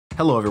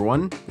Hello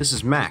everyone, this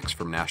is Max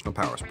from National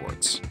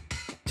Powersports.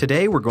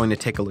 Today we're going to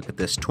take a look at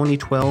this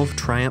 2012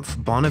 Triumph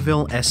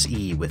Bonneville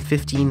SE with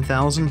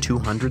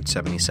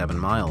 15,277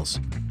 miles.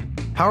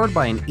 Powered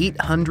by an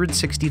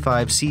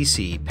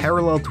 865cc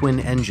parallel twin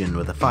engine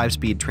with a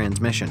 5-speed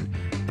transmission,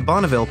 the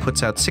Bonneville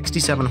puts out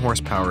 67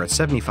 horsepower at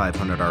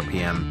 7,500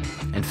 RPM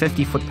and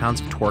 50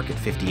 foot-pounds of torque at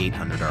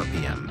 5,800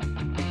 RPM.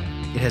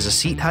 It has a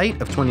seat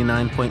height of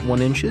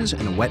 29.1 inches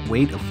and a wet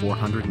weight of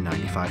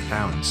 495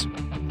 pounds.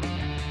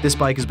 This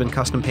bike has been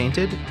custom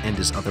painted and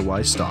is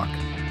otherwise stock.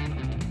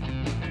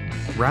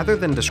 Rather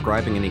than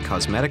describing any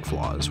cosmetic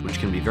flaws, which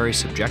can be very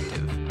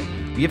subjective,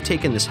 we have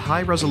taken this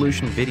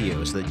high-resolution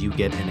video so that you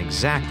get an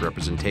exact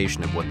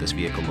representation of what this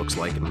vehicle looks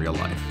like in real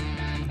life.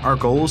 Our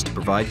goal is to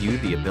provide you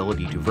the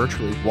ability to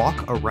virtually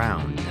walk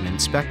around and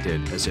inspect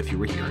it as if you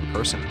were here in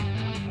person.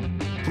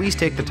 Please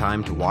take the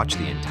time to watch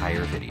the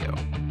entire video.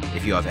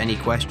 If you have any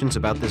questions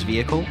about this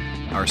vehicle,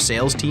 our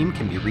sales team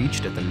can be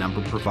reached at the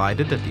number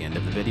provided at the end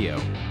of the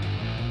video.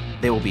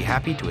 They will be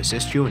happy to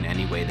assist you in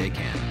any way they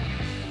can.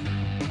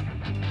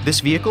 This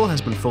vehicle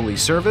has been fully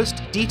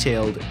serviced,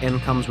 detailed, and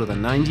comes with a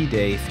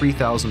 90-day,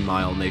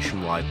 3,000-mile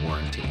nationwide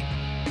warranty.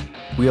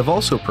 We have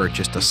also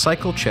purchased a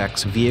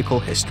CycleCheck's Vehicle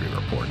History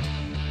Report.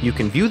 You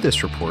can view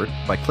this report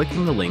by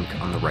clicking the link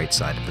on the right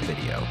side of the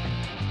video.